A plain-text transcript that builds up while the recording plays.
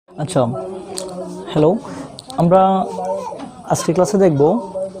আচ্ছা, হ্যালো। আমরা আজকে ক্লাসে দেখব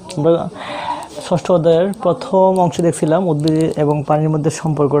আমরা ষষ্ঠ অধ্যায়ের প্রথম অংশে দেখছিলাম উদ্ভিদ এবং পানির মধ্যে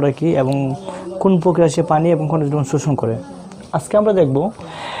সম্পর্কটা কী এবং কোন প্রক্রিয়া সে পানি এবং খনিজ লবণ শোষণ করে। আজকে আমরা দেখব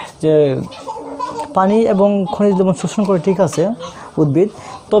যে পানি এবং খনিজ লবণ শোষণ করে ঠিক আছে উদ্ভিদ,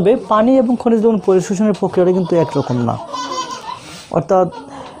 তবে পানি এবং খনিজ লবণ পরিশোষণের প্রক্রিয়াটা কিন্তু একরকম না। অর্থাৎ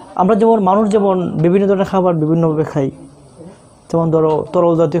আমরা যেমন মানুষ যেমন বিভিন্ন ধরনের খাবার বিভিন্নভাবে খাই, যেমন ধরো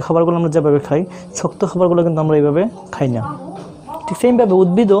তরল জাতীয় খাবারগুলো আমরা যেভাবে খাই, শক্ত খাবারগুলো কিন্তু আমরা এইভাবে খাই না। ঠিক সেমভাবে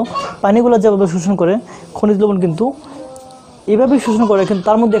উদ্ভিদও পানিগুলো যেভাবে শোষণ করে খনিজ লবণ কিন্তু এইভাবেই শোষণ করে, কিন্তু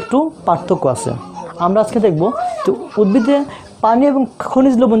তার মধ্যে একটু পার্থক্য আছে। আমরা আজকে দেখব যে উদ্ভিদে পানি এবং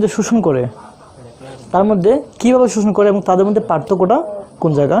খনিজ লবণ যে শোষণ করে তার মধ্যে কীভাবে শোষণ করে এবং তাদের মধ্যে পার্থক্যটা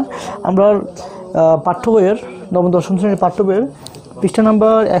কোন জায়গায়। আমরা পাঠ্য বইয়ের নবম দশম শ্রেণীর পাঠ্য বইয়ের পৃষ্ঠা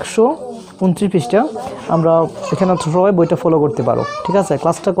নাম্বার 129 পৃষ্ঠা আমরা এখানে সবাই বইটা ফলো করতে পারো। ঠিক আছে,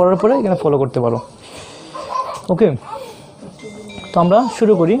 ক্লাসটা করার পরে এখানে ফলো করতে পারো। ওকে, তো আমরা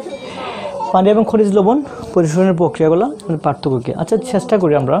শুরু করি পানি এবং খনিজ লবণ পরিশোষণের প্রক্রিয়াগুলো পার্থক্য কী। আচ্ছা, চেষ্টা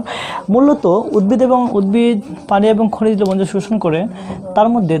করি আমরা মূলত উদ্ভিদ পানি এবং খনিজ লবণ যে শোষণ করে তার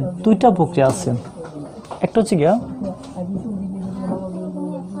মধ্যে দুইটা প্রক্রিয়া আছে। একটা হচ্ছে গিয়া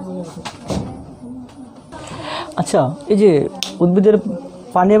আচ্ছা, এই যে উদ্ভিদের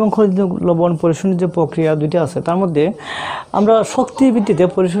পানি এবং খনিজ লবণ পরিশোষণের যে প্রক্রিয়া দুইটা আছে তার মধ্যে আমরা শক্তির ভিত্তিতে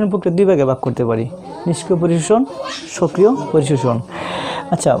পরিশোষণ প্রক্রিয়া দুই ভাগে ভাগ করতে পারি, নিষ্ক্রিয় পরিশোষণ, সক্রিয় পরিশোষণ।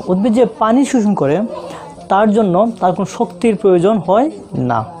 আচ্ছা, উদ্ভিদ যে পানি শোষণ করে তার জন্য তার কোনো শক্তির প্রয়োজন হয়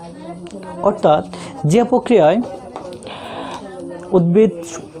না। অর্থাৎ যে প্রক্রিয়ায় উদ্ভিদ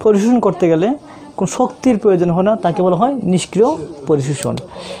পরিশোষণ করতে গেলে কোনো শক্তির প্রয়োজন হয় না তাকে বলা হয় নিষ্ক্রিয় পরিশোষণ।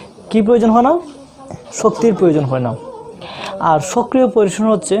 কি প্রয়োজন হয় না? শক্তির প্রয়োজন হয় না। আর সক্রিয় পরিশোষণ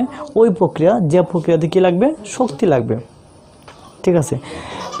হচ্ছে ওই প্রক্রিয়া যে প্রক্রিয়াতে কী লাগবে? শক্তি লাগবে। ঠিক আছে,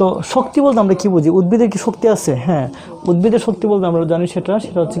 তো শক্তি বলতে আমরা কী বুঝি? উদ্ভিদের কি শক্তি আছে? হ্যাঁ, উদ্ভিদের শক্তি বলতে আমরা জানি সেটা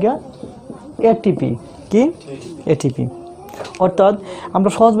হচ্ছে কি এটিপি। কি এটিপি? অর্থাৎ আমরা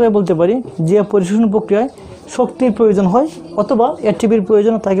সহজভাবে বলতে পারি যে পরিশোষণ প্রক্রিয়ায় শক্তির প্রয়োজন হয় অথবা এটিপির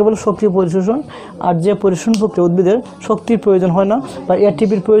প্রয়োজন তাকে বলে সক্রিয় পরিশোষণ। আর যে পরিশোষণ প্রক্রিয়া উদ্ভিদের শক্তির প্রয়োজন হয় না বা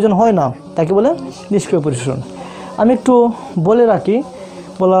এটিপির প্রয়োজন হয় না তাকে বলে নিষ্ক্রিয় পরিশোষণ। আমি একটু বলে রাখি,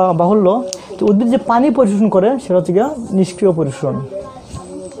 বলা বাহুল্য, যে উদ্ভিদ যে পানি পরিশোষণ করে সেটা হচ্ছে গিয়ে নিষ্ক্রিয় পরিশোষণ,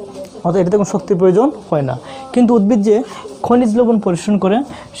 অর্থাৎ এটাতে কোনো শক্তির প্রয়োজন হয় না। কিন্তু উদ্ভিদ যে খনিজ লবণ পরিশোষণ করে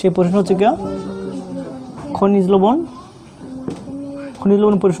সেই পরিশোষণ হচ্ছে গিয়ে খনিজ লবণ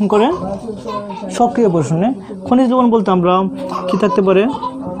পরিশোষণ করে সক্রিয় পরিশোষণে। খনিজ লবণ বলতে আমরা কী থাকতে পারে?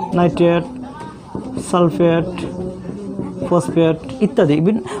 নাইট্রেট, সালফেট, ফসফেট ইত্যাদি,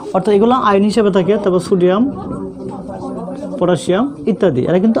 অর্থাৎ এগুলো আয়ন হিসেবে থাকে। তারপর সোডিয়াম, পটাশিয়াম ইত্যাদি,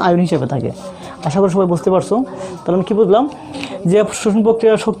 এরা কিন্তু আয়ন হিসেবে থাকে। আশা করি সবাই বুঝতে পারছো। তাহলে আমি কী বুঝলাম? যে শোষণ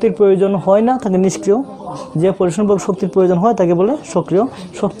প্রক্রিয়া শক্তির প্রয়োজন হয় না তাকে নিষ্ক্রিয়, যে পরিশোষণ প্রক্রিয়া শক্তির প্রয়োজন হয় তাকে বলে সক্রিয়।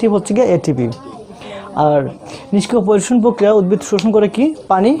 শক্তি হচ্ছে গিয়ে এটিপি। আর নিষ্ক্রিয় পরিশোষণ প্রক্রিয়া উদ্ভিদ শোষণ করে কি?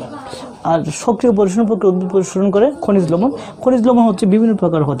 পানি। আর সক্রিয় পরিশোষণ প্রক্রিয়া উদ্ভিদ পরিশোষণ করে খনিজ লবণ। খনিজ লবণ হচ্ছে বিভিন্ন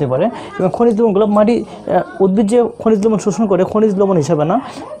প্রকার হতে পারে এবং খনিজ লবণগুলো উদ্ভিদ যে খনিজ লবণ শোষণ করে খনিজ লবণ হিসাবে না,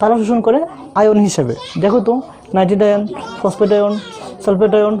 তারা শোষণ করে আয়ন হিসাবে। দেখো তো, nitrate ion, phosphate ion,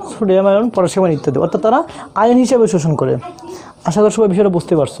 sulphate ion, sodium ion, potassium ion ইত্যাদি, অর্থাৎ তারা আয়ন হিসাবে শোষণ করে। আশা করি সবাই বিষয়টা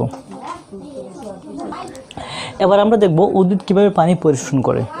বুঝতে পারছো। এবার আমরা দেখব উদ্ভিদ কীভাবে পানি পরিশোষণ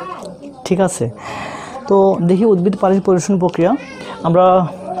করে। ঠিক আছে, তো দেখি উদ্ভিদ পানি পরিশোষণ প্রক্রিয়া আমরা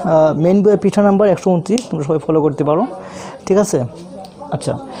মেইন বইয়ের পৃষ্ঠা নাম্বার 129 তোমরা সবাই ফলো করতে পারো। ঠিক আছে,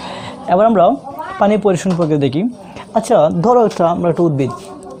 আচ্ছা, এবার আমরা পানি পরিশোষণ প্রক্রিয়া দেখি। আচ্ছা, ধরো আমরা একটা উদ্ভিদ,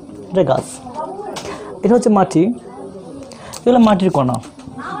 এটা গাছ, এটা হচ্ছে মাটি, এগুলো মাটির কণা।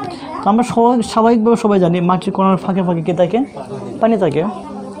 তো আমরা স্বাভাবিকভাবে সবাই জানি মাটির কণার ফাঁকে ফাঁকে কী থাকে? পানি থাকে।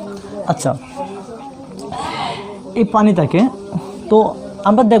 আচ্ছা, এই পানি থাকে। তো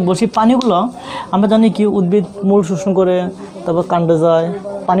আমরা দেখবো সেই পানিগুলো আমরা জানি কি উদ্ভিদ মূল শোষণ করে, তারপর কাণ্ডে যায়,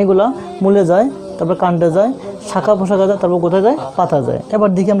 পানিগুলা মূলে যায়, তারপর কাণ্ডে যায়, শাখা পোশাখা যায়, তারপর কোথায় যায়? পাতা যায়। এবার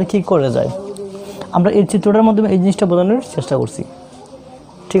দেখি আমরা কী করে যাই। আমরা এই চিত্রটার মাধ্যমে এই জিনিসটা বোঝানোর চেষ্টা করছি।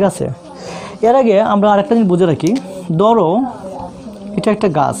 ঠিক আছে, এর আগে আমরা আরেকটা জিনিস বুঝে রাখি। ধরো এটা একটা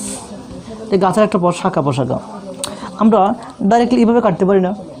গাছ, এই গাছের একটা শাখা পোশাখা আমরা ডাইরেক্টলি এইভাবে কাটতে পারি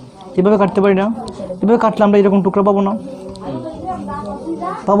না, এভাবে কাটতে পারি না। এভাবে কাটলে আমরা এরকম টুকরা পাবো না,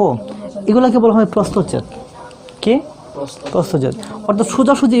 পাবো? এগুলোকে বলা হয় প্রস্থচ্ছেদ। কি? প্রস্থচ্ছেদ। অর্থাৎ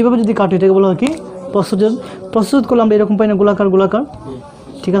সোজাসুজি এইভাবে যদি কাটি এটাকে বলা হয় কি? প্রস্থচ্ছেদ। প্রস্থচ্ছেদ করলে আমরা এরকম পাই না, গোলাকার।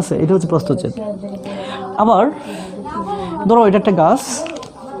 ঠিক আছে, এটা হচ্ছে প্রস্থচ্ছেদ। আবার ধরো এটা একটা গাছ,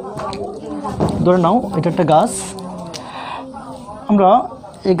 ধরে নাও এটা একটা গাছ, আমরা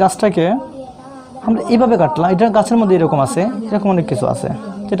এই গাছটাকে আমরা এইভাবে কাটলাম। এটা গাছের মধ্যে এরকম আছে, এরকম অনেক কিছু আছে।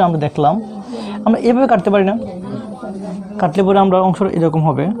 যেটা আমরা দেখলাম, আমরা এভাবে কাটতে পারি না, কাটলে পরে আমরা অংশ এরকম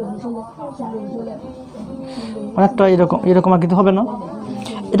হবে, অনেকটা এরকম আকৃতি হবে না?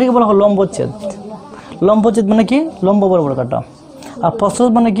 এটাকে বলা হয় লম্বচ্ছেদ। লম্বচ্ছেদ মানে কি? লম্ব বরাবর কাটা। আর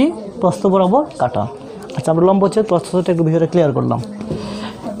প্রস্থচ্ছেদ মানে কি? প্রস্থ বরাবর কাটা। আচ্ছা, আমরা লম্বচ্ছেদ প্রস্থচ্ছেদটা একটু বিষয়টা ক্লিয়ার করলাম।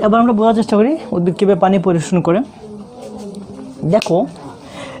 এবার আমরা বোঝার চেষ্টা করি উদ্ভিদ কীভাবে পানি পরিশোধন করে। দেখো,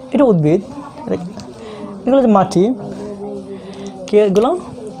 এটা উদ্ভিদ, এগুলো যে মাটি, কি এগুলো?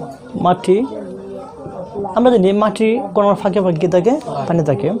 মাটি। আমরা জানি মাটি কোনো ফাঁকে ফাঁকে থাকে, পানি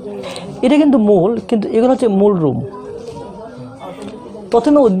থাকে। এটা কিন্তু মূল, কিন্তু এগুলো হচ্ছে মূল রুম।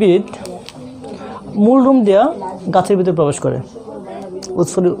 প্রথমে উদ্ভিদ মূল রুম দেওয়া গাছের ভিতরে প্রবেশ করে।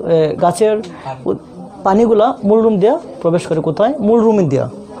 গাছের পানিগুলা মূল রুম দেওয়া প্রবেশ করে। কোথায়? মূল রুমে দেওয়া।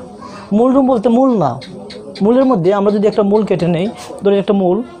 মূল রুম বলতে মূল না, মূলের মধ্যে আমরা যদি একটা মূল কেটে নেই, ধরে একটা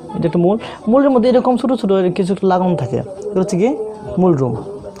মূল, এটা একটা মূল, মূলের মধ্যে এরকম ছোটো ছোটো কিছু লাগানো থাকে, এটা হচ্ছে কি মূল রুম,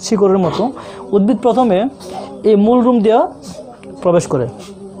 শিকড়ের মতো। উদ্ভিদ প্রথমে এই মূল রুম দেওয়া প্রবেশ করে,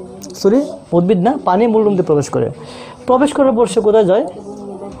 উদ্ভিদ না, পানি মূল রুম দিয়ে প্রবেশ করে। প্রবেশ করার পর সে কোথায় যায়?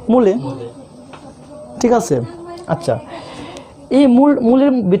 মূলে। ঠিক আছে? আচ্ছা, এই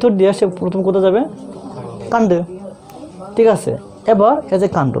মূলের ভিতর দিয়ে সে প্রথম কোথায় যাবে? কাণ্ডে। ঠিক আছে, এবার এজ এ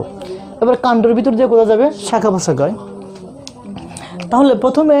কাণ্ড, এবার কাণ্ডের ভিতর দিয়ে কোথায় যাবে? শাখা প্রশাখায়। তাহলে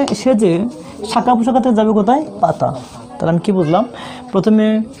প্রথমে সে যে শাখা প্রশাখাতে যাবে কোথায়? পাতা। তাহলে আমি কি বুঝলাম? প্রথমে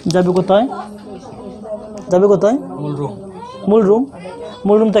যাবে কোথায়? যাবে কোথায়? মূল রুম।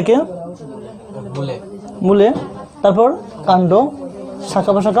 মূল রুম থেকে মূলে, তারপর কাণ্ড,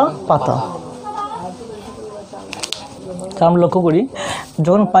 শাখা প্রশাখা, পাতা। আমরা লক্ষ্য করি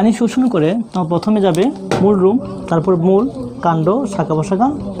যখন পানি শোষণ করে তখন প্রথমে যাবে মূল রুম, তারপর মূল, কাণ্ড, শাখা প্রশাখা,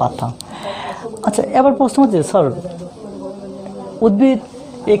 পাতা। আচ্ছা, এবার প্রশ্ন হচ্ছে, স্যার উদ্ভিদ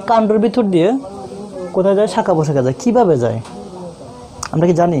এই কাণ্ডের ভিতর দিয়ে কোথায় যায়? শাখা প্রশাখা যায়। কীভাবে যায় আমরা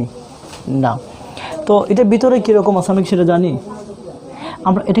কি জানি? না। তো এটার ভিতরে কীরকম আছে আমরা কি সেটা জানি?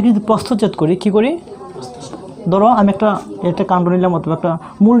 আমরা এটা কিন্তু প্রস্থচ্ছেদ করি। কী করি? ধরো আমি একটা কাণ্ড নিলাম অথবা একটা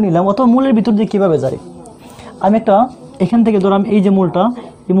মূল নিলাম, অথবা মূলের ভিতর দিয়ে কীভাবে যায়? আমি এখান থেকে ধরো আমি এই যে মূলটা,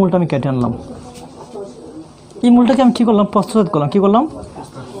 এই মূলটা আমি কেটে আনলাম। এই মূলটাকে আমি কী করলাম? প্রস্থচ্ছেদ করলাম। কী করলাম?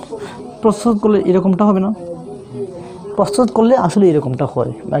 প্রস্থচ্ছেদ করলে এরকমটা হবে না? প্রস্তুত করলে আসলে এরকমটা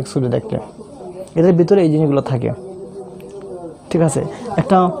হয় মাইক্রোস্কোপে দেখলে, এদের ভিতরে এই জিনিসগুলো থাকে। ঠিক আছে,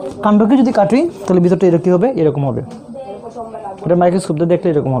 একটা কাণ্ডকে যদি কাটি তাহলে ভিতরটা এরকম হবে, এরকম হবে। এটা মাইক্রোস্কোপে দেখলে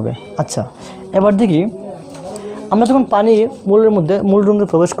এরকম হবে। আচ্ছা, এবার দেখি আমরা যখন পানি মূলের মধ্যে মূল রুমে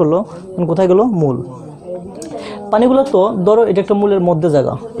প্রবেশ করলো, তখন কোথায় গেল? মূল। পানিগুলো তো ধরো এটা একটা মূলের মধ্যে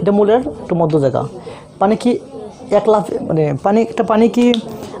জায়গা, এটা মূলের একটা মধ্য জায়গা। পানি কি এক লাফে, মানে পানি কি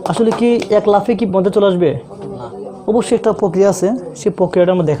আসলে কি এক লাফে কি মধ্যে চলে আসবে? অবশ্যই একটা প্রক্রিয়া আছে, সেই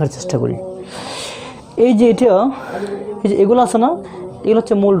প্রক্রিয়াটা আমরা দেখার চেষ্টা করি। এই যে এগুলো আছে না, এগুলো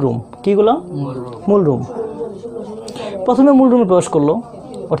হচ্ছে মূল রুম। কীগুলো? মূল রুম। প্রথমে মূল রুমে প্রবেশ করলো,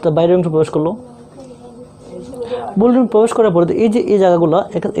 অর্থাৎ বাইরের অংশে প্রবেশ করলো। মূল রুমে প্রবেশ করার পরে এই যে এই জায়গাগুলো,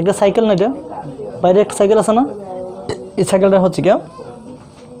 একটা সাইকেল না, এটা বাইরে একটা সাইকেল আছে না, এই সাইকেলটা হচ্ছে কি,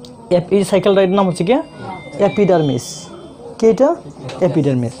 এই সাইকেলটার নাম হচ্ছে কি এপিডার্মিস। কি এটা?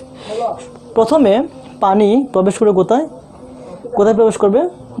 এপিডার্মিস। প্রথমে পানি প্রবেশ করে কোথায় প্রবেশ করবে?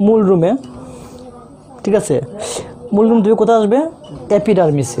 মূল রুমে। ঠিক আছে, মূল রুম থেকে কোথায় আসবে?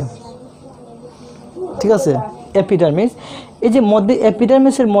 এপিডার্মিসে। ঠিক আছে, এপিডার্মিস। এই যে মধ্যে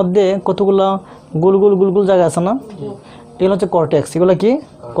এপিডার্মিসের মধ্যে কতগুলো গোল গোল জায়গা আছে না, এগুলো হচ্ছে কর্টেক্স। এগুলো কি?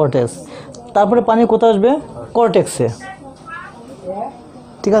 কর্টেক্স। তারপরে পানি কোথায় আসবে? কর্টেক্সে।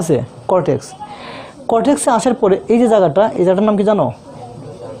 ঠিক আছে, কর্টেক্সে আসার পরে এই যে জায়গাটা, এই জায়গাটার নাম কি জানো?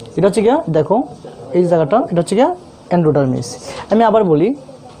 এটা হচ্ছে গিয়া, দেখো এই জায়গাটা, এটা হচ্ছে গিয়া এন্ডোডার্মিস। আমি আবার বলি,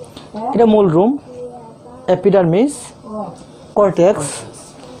 এটা মূল রুম, এপিডার্মিস, কর্টেক্স,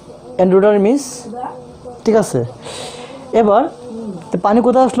 এন্ডোডার্মিস। ঠিক আছে, এবার পানি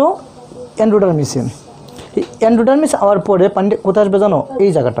কোথায় আসলো? এন্ডোডার্মিসে। এই এন্ডোডার্মিস আওয়ার পরে পানি কোথায় আসবে জানো? এই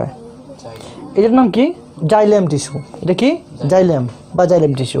জায়গাটায়। এটার নাম কি? Xylem tissue. এটা কি? জাইলেম বা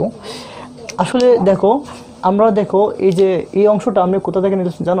জাইলেম টিস্যু। আসলে দেখো, আমরা এই যে এই অংশটা আমরা কোথা থেকে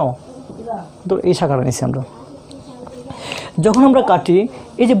নিয়েছি জানো? তো এই শাখাটা নিয়েছি আমরা। যখন আমরা কাটি,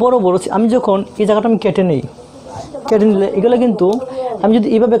 এই যে বড় আমি যখন এই জায়গাটা আমি কেটে নিলে এগুলো কিন্তু আমি যদি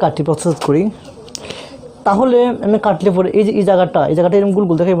এইভাবে কাটি, প্রসেস করি, তাহলে আমি কাটলে পরে এই যে এই জায়গাটা এরকম গোল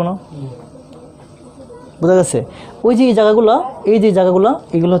দেখাইব না? বোঝা গেছে? ওই যে এই জায়গাগুলো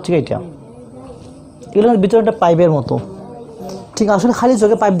এগুলো হচ্ছে এইটা, এগুলোর ভিতরে একটা পাইপের মতো। ঠিক, আসলে খালি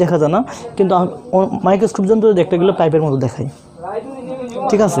চোখে পাইপ দেখা যায় না, কিন্তু মাইক্রোস্কোপ যন্ত্র দেখতে গেলে পাইপের মতো দেখায়।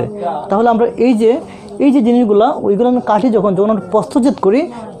 ঠিক আছে, তাহলে আমরা এই যে জিনিসগুলো, ওইগুলো আমি কাটি যখন আমরা প্রস্থচ্ছেদ করি,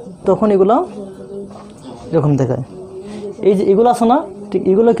 তখন এগুলো এরকম দেখায়। এই যে এগুলো আছে না, ঠিক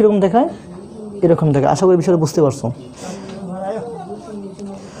এগুলো কীরকম দেখায়, এরকম দেখায়। আশা করি বিষয়টা বুঝতে পারছো।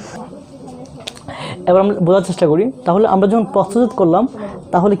 এবার আমরা বোঝার চেষ্টা করি। তাহলে আমরা যখন প্রস্তুত করলাম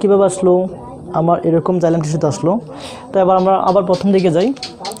তাহলে কীভাবে আসলো, আমার এরকম জাইলেম টিস্যুতে আসলো। তো এবার আমরা আবার প্রথম দিকে যাই।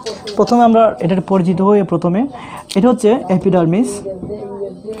 প্রথমে আমরা এটা পরিচিত হই। প্রথমে এটা হচ্ছে এপিডার্মিস,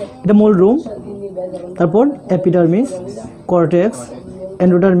 এটা মূল রুম। তারপর এপিডার্মিস, কর্টেক্স,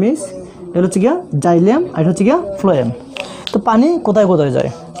 এন্ডোডার্মিস, এটা হচ্ছে গিয়া জাইলেম, আর এটা হচ্ছে গিয়া ফ্লোয়েম। তো পানি কোথায় কোথায় যায়,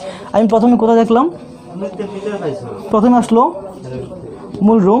 আমি প্রথমে কোথায় দেখলাম, প্রথমে আসলো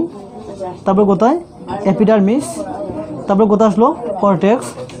মূল রুম, তারপর কোথায় এপিডার্মিস, তারপরে কোথায় আসলো কর্টেক্স,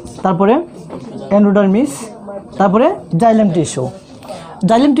 তারপরে এন্ডোডার্মিস, তারপরে জাইলেম টিস্যু।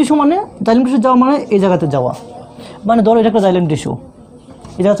 জাইলেম টিস্যু মানে, জাইলেম টিস্যু যাওয়া মানে এই জায়গাতে যাওয়া, মানে ধরো এটা একটা জাইলেম টিস্যু,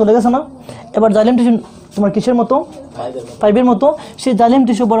 এই জায়গা চলে গেছে না। এবার জাইলেম টিস্যু তোমার কিসের মতো, পাইপের মতো, সেই জাইলেম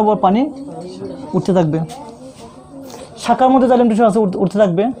টিস্যু বরাবর পানি উঠতে থাকবে। শাখার মধ্যে জাইলেম টিস্যু আছে, উঠতে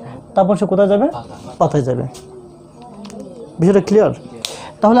থাকবে। তারপর সে কোথায় যাবে, পাতায় যাবে। বিষয়টা ক্লিয়ার?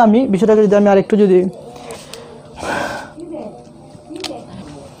 তাহলে আমি বিষয়টাকে যদি আমি আরেকটু যদি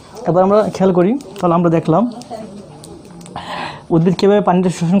এবার আমরা খেয়াল করি, তাহলে আমরা দেখলাম উদ্ভিদ কীভাবে পানিটা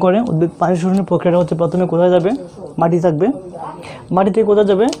শোষণ করে। উদ্ভিদ পানি শোষণের প্রক্রিয়াটা হচ্ছে প্রথমে কোথায় যাবে, মাটি থাকবে, মাটি থেকে কোথায়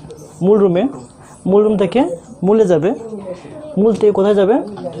যাবে মূল রুমে, মূল রুম থেকে মূলে যাবে, মূল থেকে কোথায় যাবে,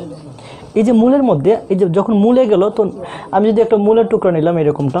 এই যে মূলের মধ্যে, এই যে যখন মূলে গেল, তো আমি যদি একটা মূলের টুকরা নিলাম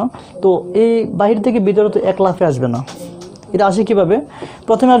এরকমটা, তো এই বাহির থেকে ভিতরে তো এক লাফে আসবে না। এটা আসে কীভাবে,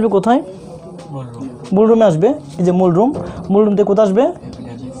 প্রথমে আসবে কোথায়, মূল রুমে আসবে। এই যে মূল রুম, মূল রুম থেকে কোথায় আসবে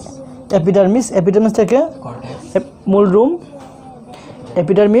এপিডার্মিস, এপিডার্মিস থেকে মূল রুম,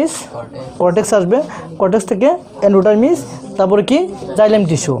 এপিডার্মিস, কর্টেক্স আসবে, কর্টেক্স থেকে এন্ডোডার্মিস, তারপরে কি জাইলেম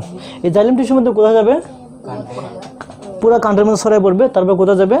টিস্যু। এই জাইলেম টিস্যুর মধ্যে কোথায় যাবে, পুরো কাণ্ডের মধ্যে ছড়ায় পড়বে। তারপর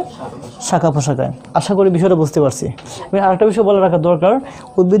কোথায় যাবে, শাখা প্রশাখায়। আশা করি বিষয়টা বুঝতে পারছি। আমি আরেকটা বিষয় বলে রাখা দরকার,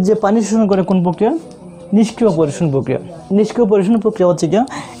 উদ্ভিদ যে পানি শোষণ করে কোন প্রক্রিয়া, নিষ্ক্রিয় পরিশোষণ প্রক্রিয়া। নিষ্ক্রিয় পরিশোষণ প্রক্রিয়া হচ্ছে কি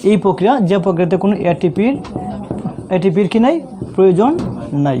এই প্রক্রিয়া, যে প্রক্রিয়াতে কোনো এটিপির কি নাই, প্রয়োজন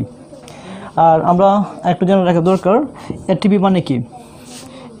নাই। আর আমরা একটা জানা রাখা দরকার, এটিপি মানে কি,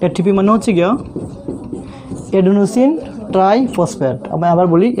 এটিপি মানে হচ্ছে গিয়া অ্যাডেনোসিন ট্রাইফসফেট। আমি আবার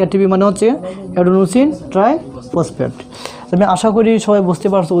বলি, এটিপি মানে হচ্ছে অ্যাডেনোসিন ট্রাইফসফেট। আমি আশা করি সবাই বুঝতে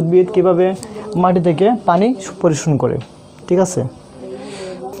পারছো উদ্ভিদ কীভাবে মাটি থেকে পানি পরিশোষণ করে। ঠিক আছে,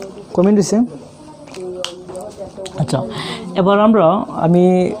 কমেন্ট দিছে। আচ্ছা, এবার আমি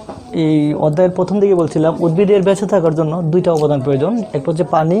এই অধ্যায়ের প্রথম দিকে বলছিলাম উদ্ভিদের বেঁচে থাকার জন্য দুইটা উপাদান প্রয়োজন, একটা হচ্ছে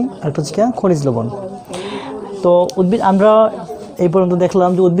পানি, একটা হচ্ছে খনিজ লবণ। তো উদ্ভিদ আমরা এই পর্যন্ত দেখলাম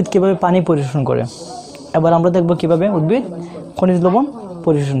যে উদ্ভিদ কীভাবে পানি পরিশোষণ করে। এবার আমরা দেখব কীভাবে উদ্ভিদ খনিজ লবণ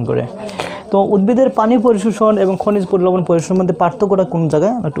পরিশোষণ করে। তো উদ্ভিদের পানি পরিশোষণ এবং খনিজ লবণ পরিশোষণের মধ্যে পার্থক্যটা কোন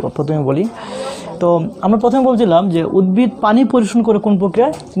জায়গায় একটু প্রথমে বলি। তো আমরা প্রথমে বলছিলাম যে উদ্ভিদ পানি পরিশোষণ করে কোন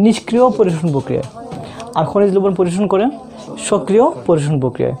প্রক্রিয়ায়, নিষ্ক্রিয় পরিশোষণ প্রক্রিয়ায়, আর খনিজ লবণ পরিশোষণ করে সক্রিয় পরিশোষণ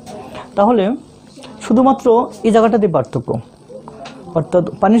প্রক্রিয়ায়। তাহলে শুধুমাত্র এই জায়গাটাতে পার্থক্য, অর্থাৎ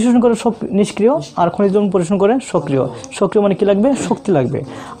পানি শোষণ করে নিষ্ক্রিয়, আর খনিজ লবণ পরিশোষণ করে সক্রিয়। সক্রিয় মানে কী লাগবে, শক্তি লাগবে।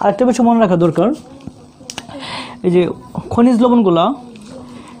 আরেকটা বিষয় মনে রাখা দরকার, এই যে খনিজ লবণগুলা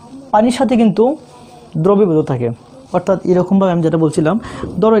পানির সাথে কিন্তু দ্রবীভূত থাকে। অর্থাৎ এরকমভাবে আমি যেটা বলছিলাম,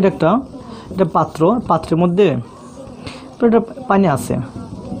 ধরো এটা একটা পাত্রের মধ্যে তো এটা পানি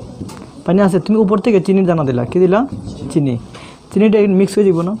আছে, তুমি উপর থেকে চিনির দানা দিলা, কী দিলা, চিনিটা মিক্স হয়ে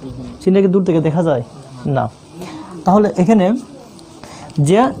যাব না, চিনিটাকে দূর থেকে দেখা যায় না। তাহলে এখানে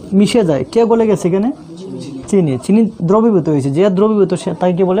যে মিশে যায়, কে গলে গেছে, এখানে চিনি দ্রবীভূত হয়েছে, যে দ্রবীভূত সে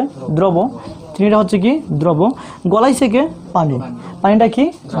তাকে কী বলে, দ্রব। চিনিটা হচ্ছে কি দ্রব, গলাইছে কে, পানিটা কি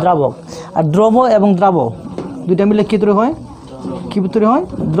দ্রাবক। আর দ্রব এবং দ্রাবক দুইটা মিলে কী তৈরি হয়,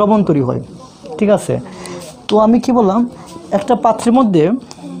 দ্রবণ তৈরি হয়। ঠিক আছে, তো আমি কি বললাম, একটা পাত্রের মধ্যে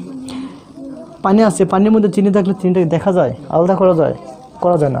পানি আছে, পানির মধ্যে চিনি থাকলে চিনিটাকে দেখা যায়, আলাদা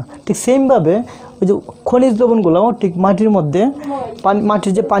করা যায় না। ঠিক সেমভাবে ওই যে খনিজ লবণগুলো ঠিক মাটির মধ্যে,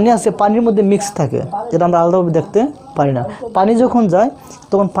 মাটির যে পানি আছে পানির মধ্যে মিক্স থাকে, যেটা আমরা আলাদাভাবে দেখতে পারি না। পানি যখন যায়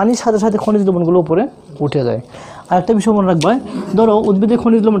তখন পানির সাথে সাথে খনিজ লবণগুলো উপরে উঠে যায়। আর একটা বিষয় মনে রাখবে, ধরো উদ্ভিদের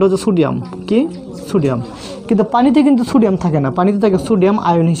খনিজ লবণটা হচ্ছে সোডিয়াম, কিন্তু পানিতে কিন্তু সোডিয়াম থাকে না, পানিতে থাকে সোডিয়াম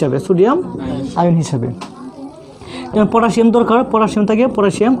আয়ন হিসাবে। যেমন পটাশিয়াম দরকার, পটাশিয়াম থাকে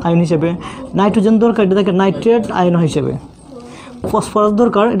পটাশিয়াম আয়ন হিসেবে। নাইট্রোজেন দরকার, এটা থাকে নাইট্রেট আয়ন হিসেবে। ফসফরাস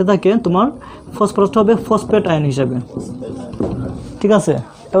দরকার, এটা থাকে তোমার ফসফরাসটা হবে ফসফেট আয়ন হিসেবে। ঠিক আছে,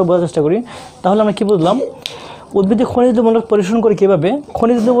 এবার বোঝার চেষ্টা করি। তাহলে আমরা কী বুঝলাম, উদ্ভিদে খনিজ লবণ পরিশোষণ করে কীভাবে,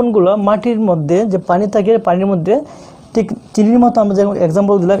 খনিজ লবণগুলো মাটির মধ্যে যে পানি থাকে, পানির মধ্যে ঠিক চিনির মতো আমরা যেমন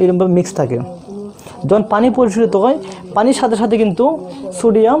এক্সাম্পল দিলাম, এরকমভাবে মিক্স থাকে। যখন পানি পরিশোধিত হয় পানির সাথে সাথে কিন্তু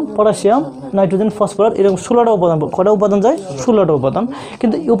সোডিয়াম, পটাশিয়াম, নাইট্রোজেন, ফসফরাস এরকম 16টা উপাদান, কটা উপাদান যায়? 16টা উপাদান।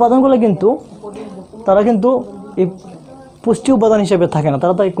 কিন্তু এই উপাদানগুলো কিন্তু তারা কিন্তু এই পুষ্টি উপাদান হিসেবে থাকে না,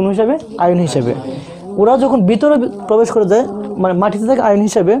 তারা কোন হিসাবে? আয়ন হিসেবে। ওরা যখন ভিতরে প্রবেশ করে যায়, মানে মাটিতে থেকে আয়ন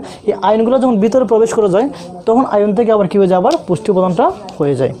হিসেবে, এই আয়নগুলো যখন ভিতরে প্রবেশ করে যায় তখন আয়ন থেকে আবার কী হয়ে যায়? আবার পুষ্টি উপাদানটা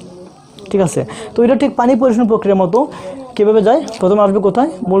হয়ে যায়। ঠিক আছে, তো এটা ঠিক পানি পরিশোধন প্রক্রিয়ার মতো। কীভাবে যায়? প্রথমে আসবে কোথায়?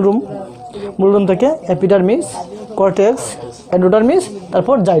 মূলরুম। মূলরুম থেকে এপিডার্মিস, কর্টেক্স, এন্ডোডার্মিস,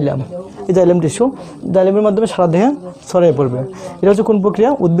 তারপর জাইলাম। এই জাইলাম টিস্যু, জাইলামের মাধ্যমে সারা দেহে ছড়িয়ে পড়বে। এটা হচ্ছে কোন প্রক্রিয়া?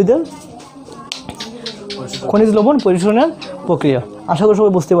 উদ্ভিদের খনিজ লবণ পরিশোধনের প্রক্রিয়া। আশা করি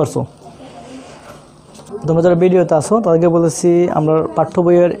সবাই বুঝতে পারছো। তোমরা যারা ভিডিওতে আসো তাদেরকে বলেছি আমরা পাঠ্য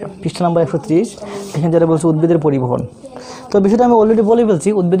বইয়ের পৃষ্ঠা নাম্বার 130, এখানে যারা বলছে উদ্ভিদের পরিবহন। তো বিষয়টা আমি অলরেডি বলে ফেলছি,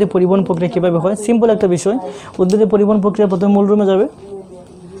 উদ্ভিদের পরিবহন প্রক্রিয়া কীভাবে হয়। সিম্পল একটা বিষয়। উদ্ভিদের পরিবহন প্রক্রিয়া প্রথমে মূলরুমে যাবে,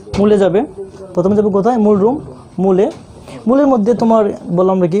 মূলে যাবে। প্রথমে যাবে কোথায়? মূলরুম। মূলের মধ্যে তোমার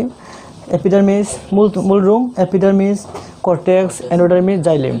বললাম আমরা কি? Epidermis, মূলরুম, epidermis, cortex, endodermis,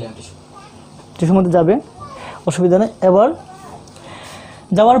 xylem টিস্যুর মধ্যে যাবে, অসুবিধা নেই। এবার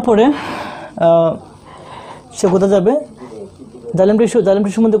যাওয়ার পরে সে কোথায় যাবে? জাইলেম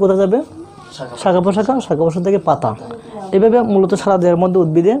টিস্যুর মধ্যে কোথায় যাবে? শাখা প্রশাখা থেকে পাতা। এভাবে মূলত সারা দেহের মধ্যে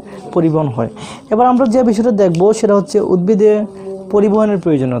উদ্ভিদের পরিবহন হয়। এবার আমরা যে বিষয়টা দেখব সেটা হচ্ছে উদ্ভিদের পরিবহনের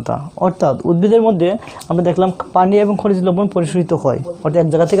প্রয়োজনীয়তা। অর্থাৎ উদ্ভিদের মধ্যে আমরা দেখলাম পানি এবং খনিজ লবণ পরিশোধিত হয়, অর্থাৎ এক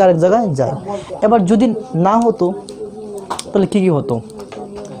জায়গা থেকে আরেক জায়গায় যায়। এবার যদি না হতো তাহলে কী হতো?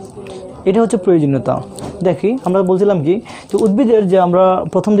 এটা হচ্ছে প্রয়োজনীয়তা। দেখি আমরা বলছিলাম কি যে উদ্ভিদের যে আমরা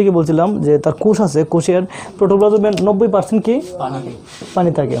প্রথম দিকে বলছিলাম যে তার কোষ আছে, কোষের প্রোটোপ্লাজমের 90% কি?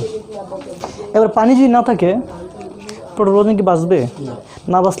 পানি থাকে। এবার পানি যদি না থাকে প্রোটোপ্লাজম কি বাঁচবে?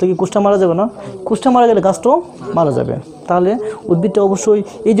 না বাঁচলে কি কোষটা মারা যাবে না? কোষটা মারা গেলে গাছটাও মারা যাবে। তাহলে উদ্ভিদটা অবশ্যই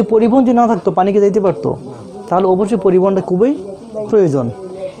এই যে পরিবহন যদি না থাকতো, পানিকে দিতে পারতো, তাহলে অবশ্যই পরিবহনটা খুবই প্রয়োজন।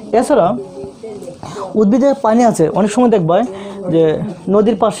 এছাড়া উদ্ভিদের পানি আছে, অনেক সময় দেখবে যে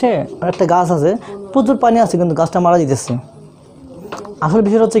নদীর পাশে একটা গাছ আছে, প্রচুর পানি আছে কিন্তু গাছটা মারা যেতেছে। আসল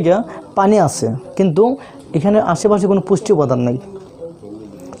বিষয়টা হচ্ছে গিয়া পানি আছে কিন্তু এখানে আশেপাশে কোনো পুষ্টি উপাদান নেই।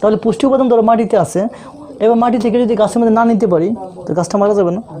 তাহলে পুষ্টি উপাদান ধরো মাটিতে আছে, এবার মাটি থেকে যদি গাছের মধ্যে না নিতে পারি তো গাছটা মারা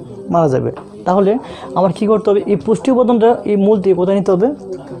যাবে না? মারা যাবে। তাহলে আমার কী করতে হবে? এই পুষ্টি উপাদানটা এই মূল থেকে কোথায় নিতে হবে?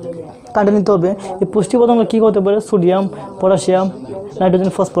 কাটে নিতে হবে। এই পুষ্টি উপাদানটা কী করতে পারে? Sodium, potassium,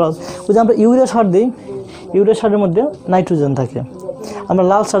 nitrogen, phosphorus. ওই যে আমরা ইউরিয়া সার দিই, ইউরিয়া সারের মধ্যে নাইট্রোজেন থাকে। আমরা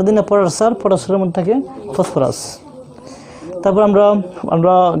লাল সার দিই না পটাশ সারের মধ্যে থাকে ফসফরাস। তারপর আমরা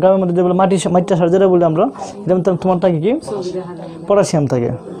গ্রামের মধ্যে যে বলে মাটিটা সার যেটা বলি আমরা, যেমন তোমার থাকে কি? পটাশিয়াম থাকে।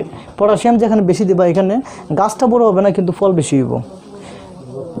 পটাশিয়াম যেখানে বেশি দিবা এখানে গাছটা বড় হবে না কিন্তু ফল বেশি হইব।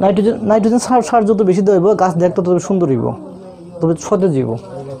 নাইট্রোজেন সার যত বেশি দেওয়া হইব গাছ দেখতে তত সুন্দর হইব, তবে সতেজ হইব।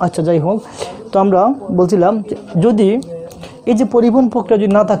 আচ্ছা, যাই হোক, তো আমরা বলছিলাম যদি এই যে পরিবহন প্রক্রিয়া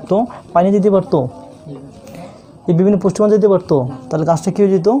যদি না থাকতো, পানি দিতে পারতো, এই বিভিন্ন পুষ্টিমান দিতে পারতো, তাহলে গাছটা কী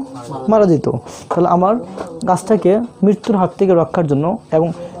হয়ে যেত? মারা যেত। তাহলে আমার গাছটাকে মৃত্যুর হাত থেকে রক্ষার জন্য এবং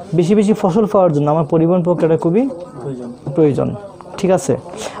বেশি বেশি ফসল পাওয়ার জন্য আমার পরিবহন প্রক্রিয়াটা খুবই প্রয়োজন। ঠিক আছে,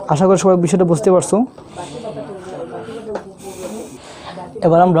 আশা করি সবাই বিষয়টা বুঝতে পারছো।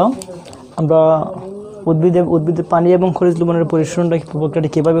 এবার আমরা উদ্ভিদের পানি এবং খনিজ লবণের পরিশোধনটা প্রক্রিয়াটা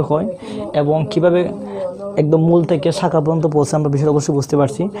কীভাবে হয় এবং কীভাবে একদম মূল থেকে শাখা পর্যন্ত পৌঁছে আমরা বিষয়টা অবশ্যই বুঝতে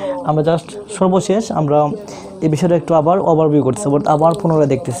পারছি। আমরা জাস্ট সর্বশেষ আমরা এই বিষয়টা একটু আবার ওভারভিউ করতেছি, আবার পুনরায়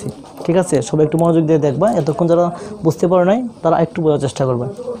দেখতেছি। ঠিক আছে, সবাই একটু মনোযোগ দিয়ে দেখবা। এতক্ষণ যারা বুঝতে পারে নাই তারা একটু বোঝার চেষ্টা করবে।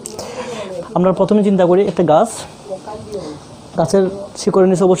 আমরা প্রথমে চিন্তা করি একটা গাছের শিকড়ের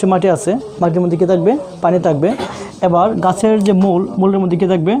নিচে অবশ্যই মাটি আছে, মাটির মধ্যে কী থাকবে? পানি থাকবে। এবার গাছের যে মূলের মধ্যে কী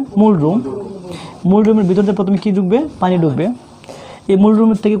থাকবে? মূলরুমের ভিতরে প্রথমে কী ঢুকবে? পানি ঢুকবে। এই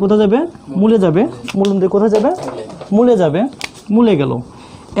মূলরুমের থেকে কোথায় যাবে? মূলে যাবে। মূলরুম থেকে কোথায় যাবে? মূলে গেল।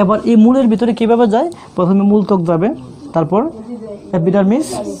 এবার এই মূলের ভিতরে কীভাবে যায়? প্রথমে মূলত্বক যাবে, তারপর এপিডার্মিস,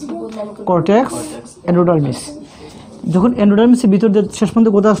 কর্টেক্স, এন্ডোডার্মিস। যখন এন্ডোডার্মিসের ভিতর দিয়ে শেষ পর্যন্ত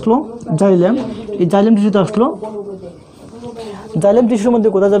কোথায় আসলো? জাইলেম। এই জাইলেম টিস্যুতে আসলো। জাইলেম টিস্যুর মধ্যে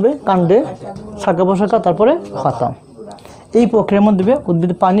কোথায় যাবে? কাণ্ডে, শাখা প্রশাখা, তারপরে পাতা। এই প্রক্রিয়ার মধ্যে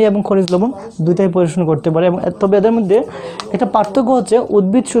উদ্ভিদ পানি এবং খনিজ লবণ দুইটাই পরিশোধন করতে পারে। এবং তবে এদের মধ্যে একটা পার্থক্য হচ্ছে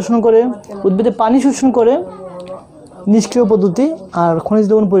উদ্ভিদে পানি শোষণ করে নিষ্ক্রিয় পদ্ধতি আর খনিজ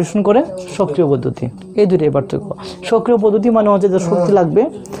লবণ পরিশোধন করে সক্রিয় পদ্ধতি। এই দুইটাই পার্থক্য। সক্রিয় পদ্ধতি মানে হচ্ছে যে শক্তি লাগবে,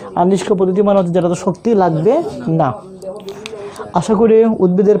 আর নিষ্ক্রিয় পদ্ধতি মানে হচ্ছে যেটা তো শক্তি লাগবে না। আশা করি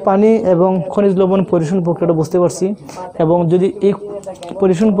উদ্ভিদের পানি এবং খনিজ লবণ পরিশোধন প্রক্রিয়াটা বুঝতে পারছি। এবং যদি এই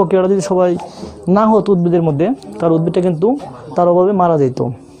পরিশোধন প্রক্রিয়াটা যদি সবাই না হতো উদ্ভিদের মধ্যে, তার উদ্ভিদটা কিন্তু তার অভাবে মারা যেত।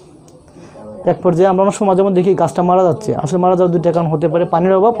 এক পর্যায়ে আমরা অনেক সময় মাঝে মধ্যে দেখি গাছটা মারা যাচ্ছে। আসলে মারা যাওয়ার দুইটা কারণ হতে পারে,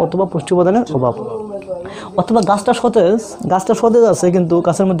 পানির অভাব অথবা পুষ্টি উপাদানের অভাব, অথবা গাছটা সতেজ আছে কিন্তু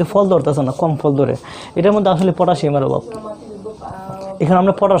গাছের মধ্যে ফল ধরতেছে না, কম ফল ধরে। এটার মধ্যে আসলে পটাশিয়ামের অভাব। এখানে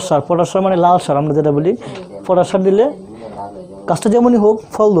আমরা পটাশ সার মানে লাল সার আমরা যেটা বলি, পটাশ সার দিলে গাছটা যেমনই হোক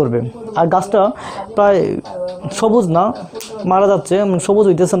ফল ধরবে। আর গাছটা প্রায় সবুজ না, মারা যাচ্ছে, সবুজ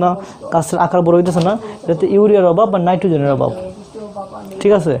হইতেছে না, গাছের আকার বড় হইতেছে না, এটাতে ইউরিয়ার অভাব বা নাইট্রোজেনের অভাব।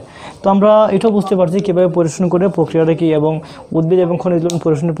 ঠিক আছে, তো আমরা এটাও বুঝতে পারছি কীভাবে পরিবেশন করে প্রক্রিয়াটা কী এবং উদ্ভিদ এবং খনিজ লবণ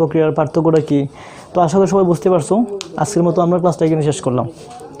পরিবেশনের প্রক্রিয়ার পার্থক্যটা কী। তো আশা করি সবাই বুঝতে পারছো। আজকের মতো আমরা ক্লাসটা এখানে শেষ করলাম।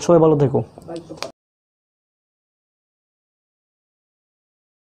 সবাই ভালো থেকো।